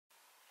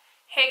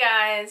Hey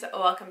guys,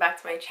 welcome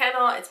back to my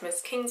channel. It's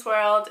Miss King's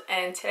World,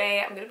 and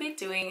today I'm going to be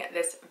doing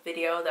this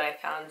video that I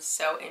found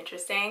so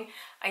interesting.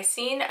 I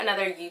seen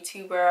another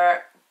YouTuber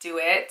do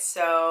it,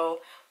 so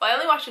I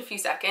only watched a few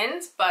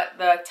seconds, but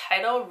the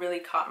title really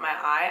caught my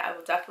eye. I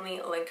will definitely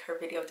link her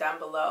video down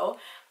below,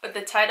 but the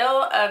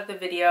title of the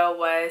video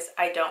was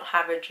 "I Don't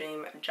Have a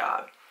Dream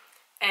Job."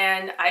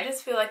 And I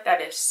just feel like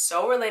that is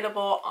so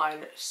relatable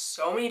on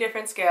so many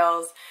different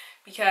scales,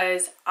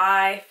 because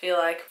I feel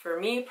like for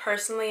me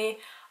personally,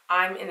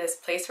 I'm in this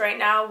place right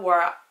now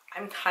where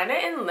I'm kind of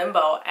in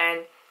limbo.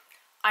 And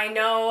I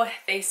know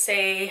they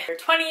say your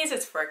 20s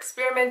is for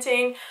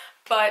experimenting,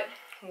 but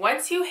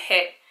once you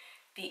hit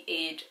the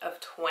age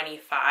of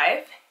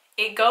 25,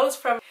 it goes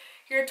from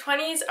your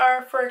 20s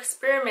are for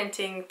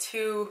experimenting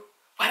to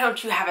why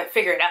don't you have it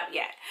figured out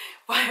yet?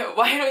 Why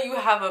don't you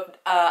have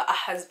a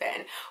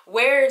husband?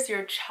 Where's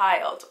your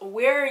child?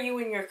 Where are you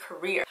in your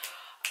career?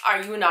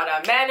 Are you not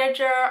a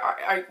manager?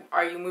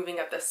 Are you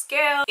moving up the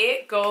scale?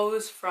 It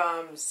goes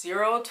from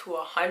 0 to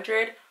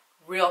 100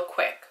 real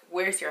quick.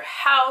 Where's your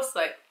house?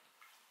 Like,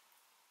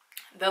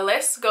 the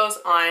list goes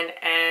on.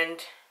 And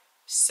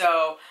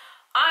so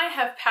I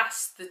have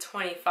passed the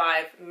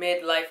 25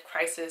 midlife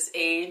crisis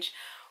age,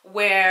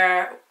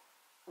 where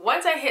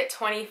once I hit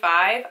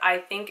 25, I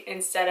think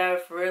instead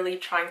of really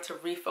trying to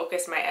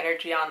refocus my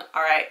energy on,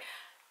 all right,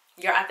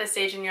 you're at the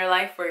stage in your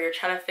life where you're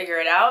trying to figure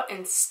it out,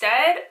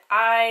 instead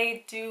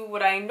I do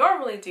what I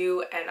normally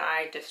do and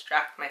I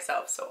distract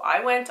myself. So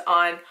I went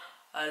on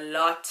a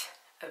lot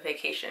of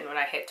vacation when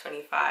I hit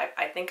 25.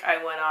 I think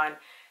I went on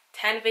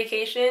 10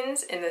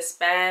 vacations in the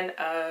span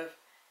of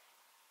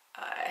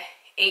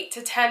 8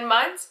 to 10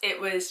 months. It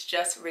was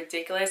just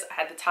ridiculous.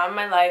 I had the time of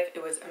my life.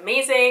 It was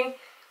amazing.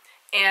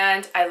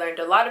 And I learned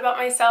a lot about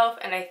myself,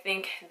 and I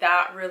think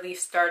that really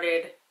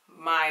started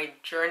my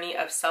journey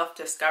of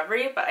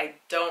self-discovery, but I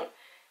don't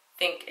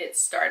think it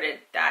started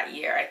that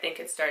year. I think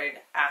it started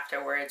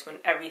afterwards, when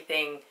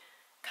everything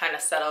kind of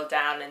settled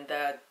down and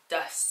the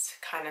dust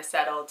kind of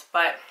settled.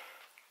 But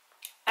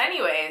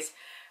anyways,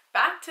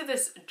 back to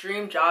this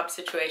dream job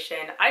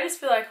situation. I just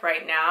feel like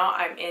right now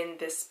I'm in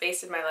this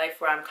space in my life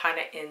where I'm kind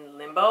of in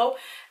limbo,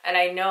 and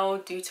I know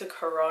due to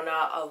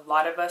Corona a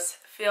lot of us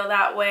feel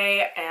that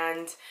way,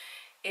 and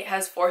it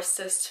has forced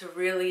us to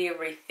really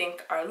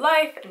rethink our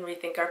life and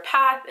rethink our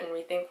path and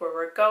rethink where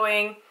we're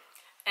going.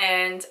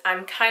 And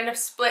I'm kind of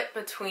split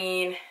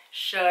between,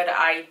 should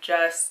I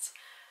just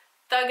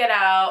thug it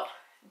out,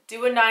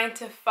 do a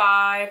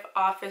 9-to-5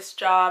 office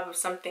job of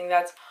something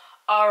that's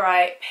all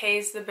right,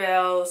 pays the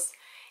bills,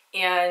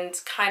 and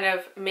kind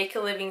of make a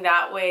living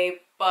that way.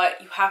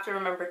 But you have to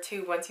remember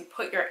too, once you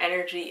put your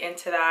energy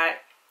into that,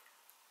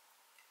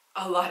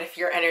 a lot of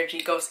your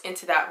energy goes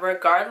into that,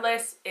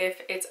 regardless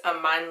if it's a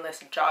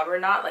mindless job or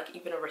not. Like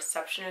even a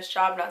receptionist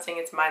job, not saying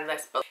it's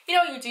mindless, but you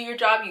know, you do your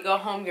job, you go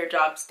home, your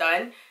job's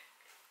done.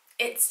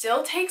 It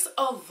still takes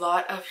a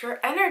lot of your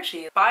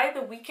energy. By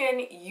the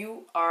weekend,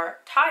 you are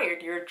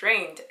tired, you're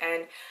drained.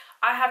 And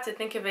I have to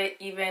think of it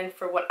even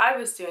for what I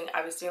was doing.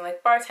 I was doing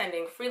like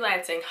bartending,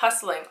 freelancing,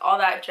 hustling, all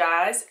that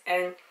jazz.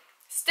 And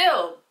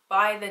still,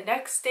 by the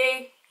next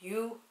day,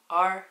 you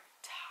are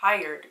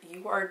tired,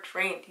 you are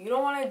drained, you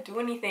don't want to do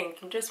anything,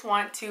 you just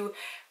want to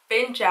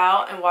binge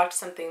out and watch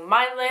something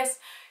mindless,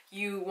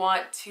 you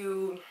want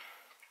to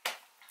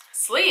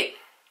sleep.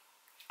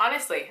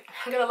 Honestly,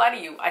 I'm not gonna lie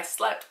to you, I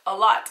slept a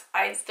lot,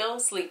 I still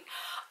sleep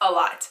a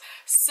lot.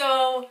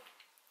 So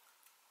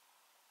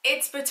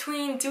it's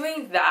between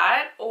doing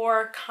that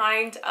or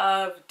kind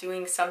of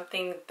doing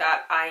something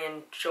that I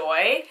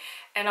enjoy.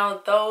 And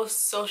although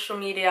social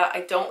media,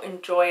 I don't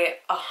enjoy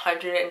it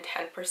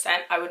 110%,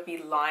 I would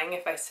be lying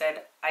if I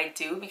said I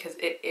do, because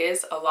it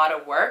is a lot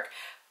of work.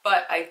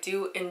 But I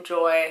do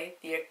enjoy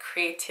the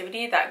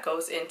creativity that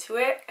goes into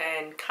it,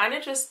 and kind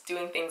of just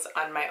doing things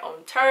on my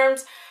own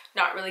terms,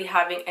 not really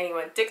having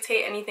anyone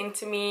dictate anything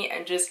to me,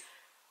 and just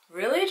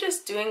really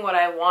just doing what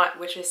I want,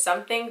 which is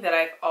something that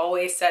I've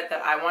always said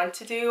that I want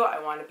to do. I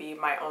want to be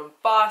my own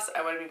boss.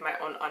 I want to be my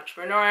own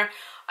entrepreneur.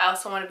 I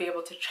also want to be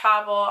able to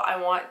travel.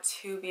 I want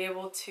to be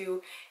able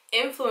to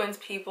influence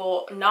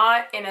people,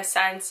 not in a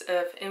sense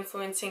of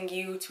influencing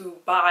you to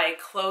buy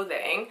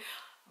clothing,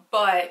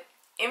 but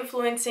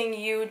influencing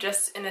you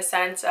just in a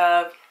sense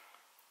of,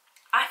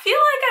 I feel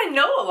like I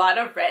know a lot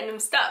of random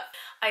stuff.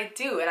 I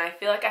do, and I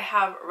feel like I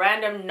have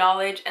random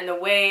knowledge, and the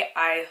way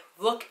I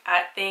look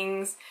at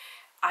things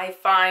I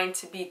find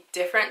to be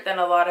different than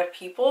a lot of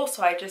people.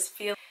 So I just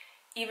feel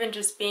even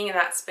just being in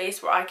that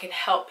space where I can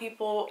help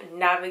people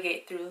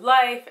navigate through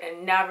life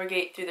and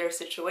navigate through their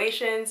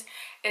situations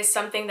is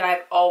something that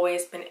I've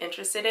always been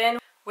interested in,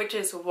 which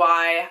is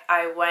why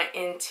I went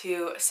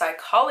into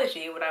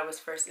psychology when I was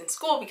first in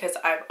school, because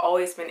I've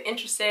always been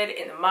interested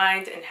in the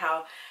mind and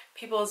how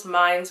people's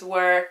minds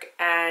work.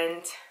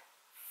 And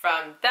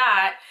from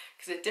that,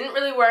 because it didn't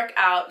really work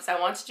out, because I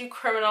wanted to do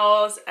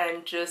criminals,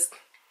 and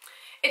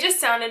it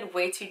just sounded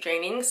way too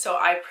draining. So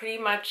I pretty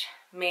much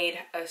made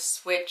a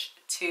switch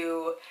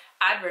to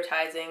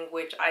advertising,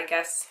 which I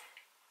guess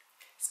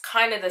is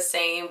kind of the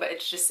same, but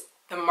it's just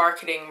the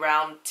marketing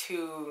realm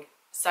to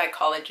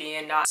psychology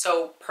and not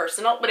so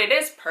personal, but it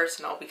is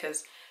personal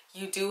because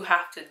you do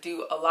have to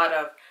do a lot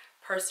of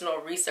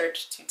personal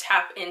research to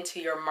tap into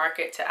your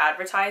market to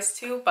advertise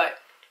to. But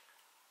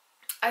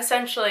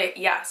essentially,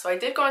 yeah, so I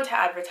did go into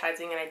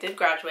advertising and I did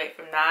graduate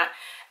from that,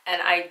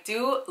 and I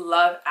do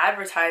love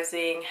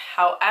advertising.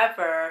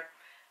 However,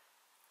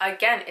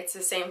 again, it's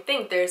the same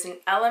thing. There's an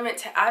element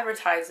to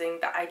advertising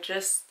that I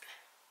just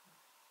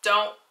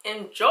don't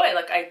enjoy.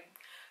 Like, I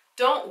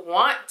don't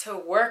want to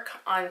work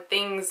on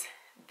things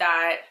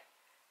that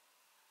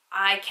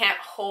I can't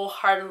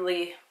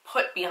wholeheartedly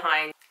put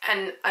behind.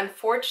 And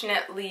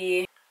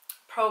unfortunately,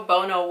 pro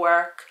bono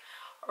work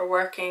or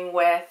working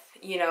with,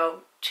 you know,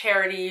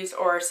 charities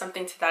or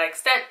something to that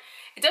extent,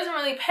 it doesn't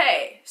really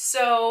pay.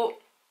 So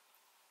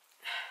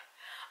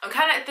I'm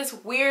kind of at this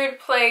weird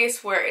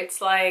place where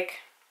it's like,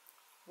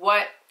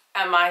 what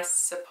am I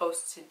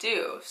supposed to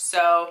do?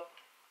 So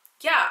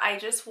yeah, I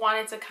just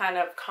wanted to kind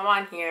of come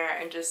on here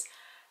and just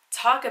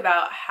talk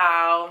about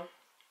how,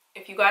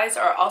 if you guys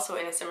are also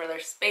in a similar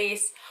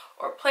space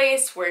or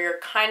place where you're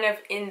kind of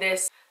in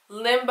this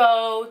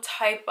limbo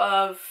type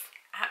of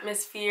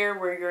atmosphere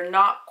where you're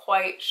not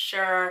quite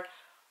sure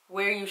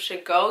where you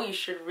should go, you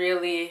should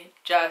really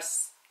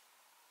just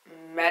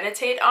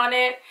meditate on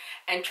it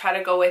and try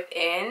to go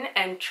within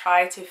and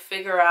try to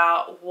figure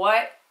out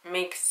what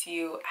makes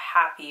you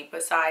happy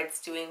besides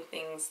doing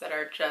things that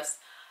are just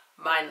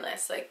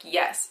mindless. Like,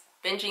 yes,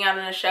 binging out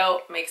on a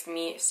show makes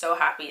me so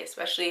happy,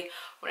 especially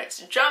when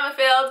it's drama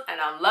filled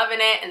and I'm loving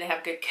it and they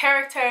have good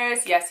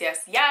characters. Yes,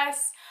 yes,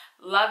 yes,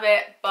 love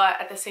it.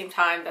 But at the same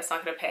time, that's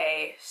not gonna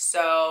pay.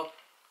 So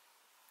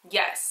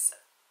yes,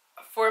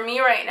 for me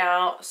right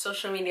now,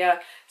 social media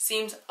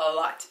seems a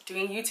lot.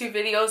 Doing YouTube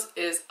videos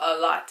is a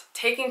lot.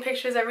 Taking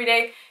pictures every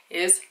day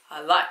is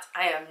a lot.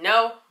 I am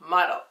no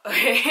model,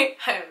 okay?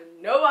 I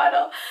am no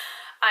model.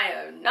 I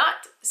am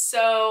not.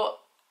 So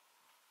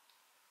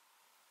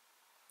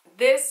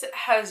this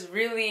has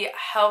really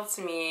helped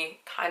me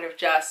kind of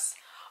just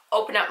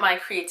open up my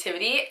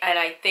creativity, and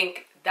I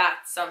think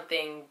that's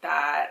something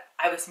that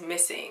I was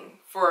missing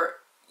for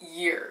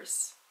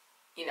years.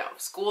 You know,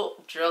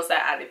 school drills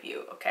that out of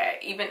you, okay?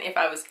 Even if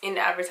I was in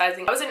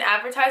advertising, I was in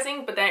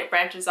advertising, but then it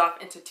branches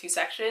off into two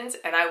sections,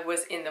 and I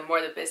was in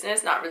the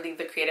business, not really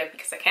the creative,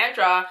 because I can't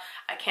draw,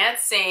 I can't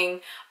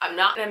sing, I'm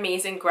not an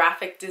amazing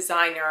graphic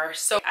designer,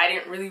 so I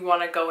didn't really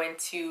want to go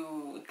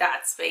into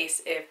that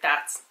space if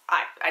that's,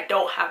 I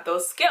don't have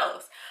those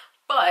skills.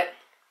 But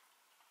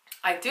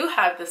I do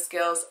have the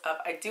skills of,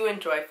 I do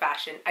enjoy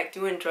fashion, I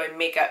do enjoy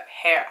makeup,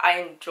 hair,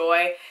 I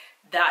enjoy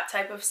that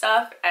type of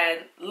stuff,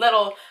 and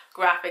little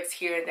graphics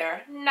here and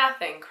there,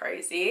 nothing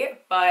crazy,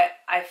 but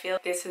I feel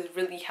this has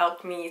really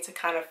helped me to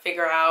kind of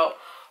figure out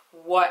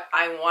what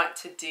I want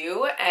to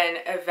do, and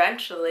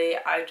eventually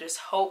I just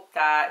hope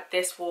that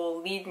this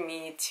will lead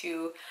me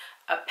to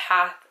a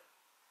path,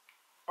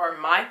 or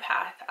my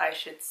path I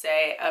should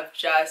say, of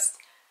just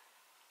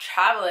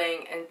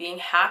traveling and being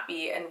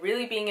happy and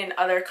really being in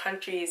other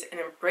countries and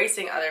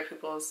embracing other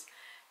people's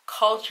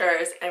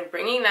cultures and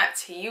bringing that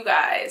to you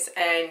guys.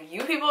 And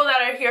you people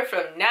that are here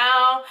from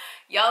now,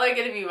 y'all are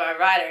gonna be my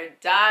ride or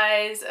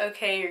dies,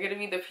 okay? You're gonna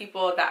be the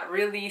people that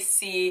really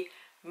see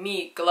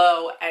me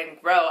glow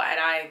and grow, and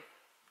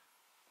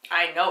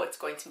I know it's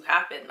going to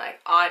happen.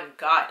 Like, on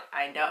God,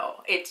 I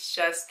know. It's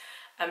just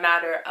a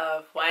matter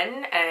of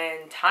when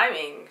and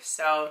timing.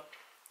 So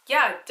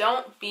yeah,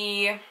 don't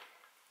be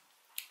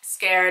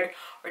scared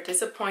or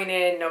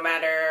disappointed, no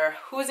matter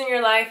who's in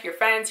your life, your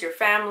friends, your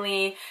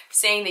family,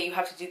 saying that you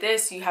have to do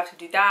this, you have to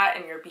do that,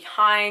 and you're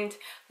behind.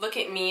 Look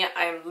at me,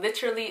 I'm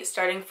literally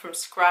starting from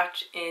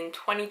scratch in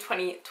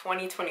 2020,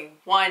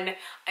 2021.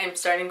 I'm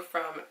starting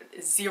from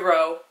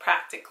zero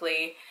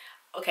practically.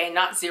 Okay,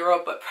 not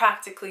zero, but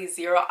practically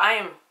zero. I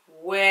am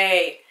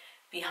way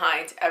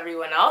behind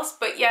everyone else,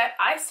 but yet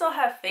I still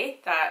have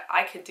faith that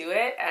I could do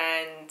it,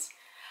 and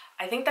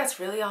I think that's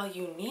really all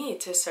you need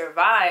to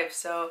survive.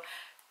 So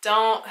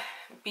don't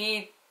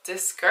be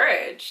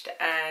discouraged,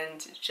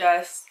 and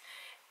just,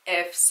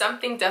 if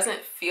something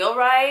doesn't feel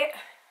right,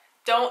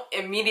 don't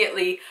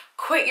immediately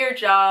quit your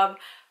job,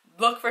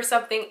 look for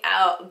something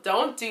else.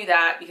 Don't do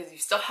that, because you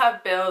still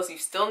have bills, you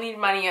still need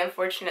money,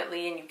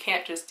 unfortunately, and you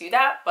can't just do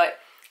that. But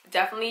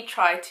definitely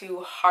try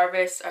to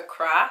harvest a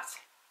craft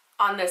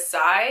on the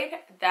side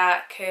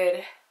that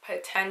could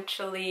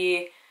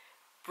potentially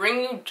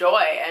bring you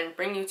joy and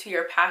bring you to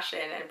your passion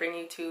and bring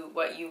you to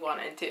what you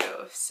want to do.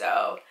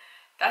 So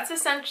that's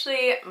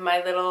essentially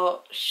my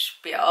little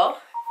spiel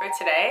for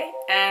today,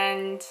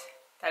 and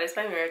that is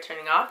my mirror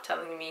turning off,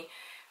 telling me,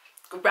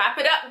 wrap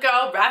it up,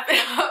 girl, wrap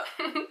it up,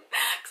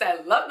 because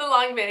I love the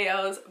long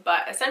videos.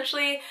 But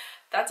essentially,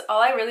 that's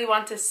all I really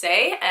want to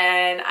say,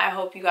 and I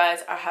hope you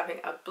guys are having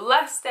a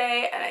blessed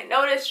day. And I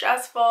know it is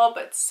stressful,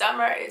 but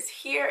summer is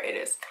here, it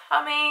is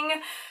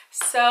coming.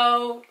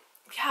 So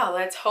yeah,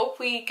 let's hope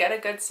we get a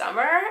good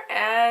summer,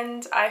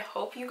 and I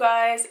hope you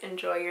guys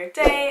enjoy your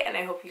day, and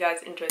I hope you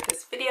guys enjoyed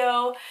this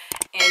video.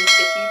 And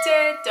if you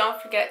did,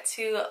 don't forget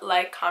to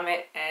like,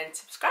 comment, and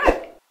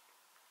subscribe.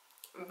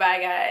 Bye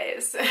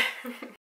guys.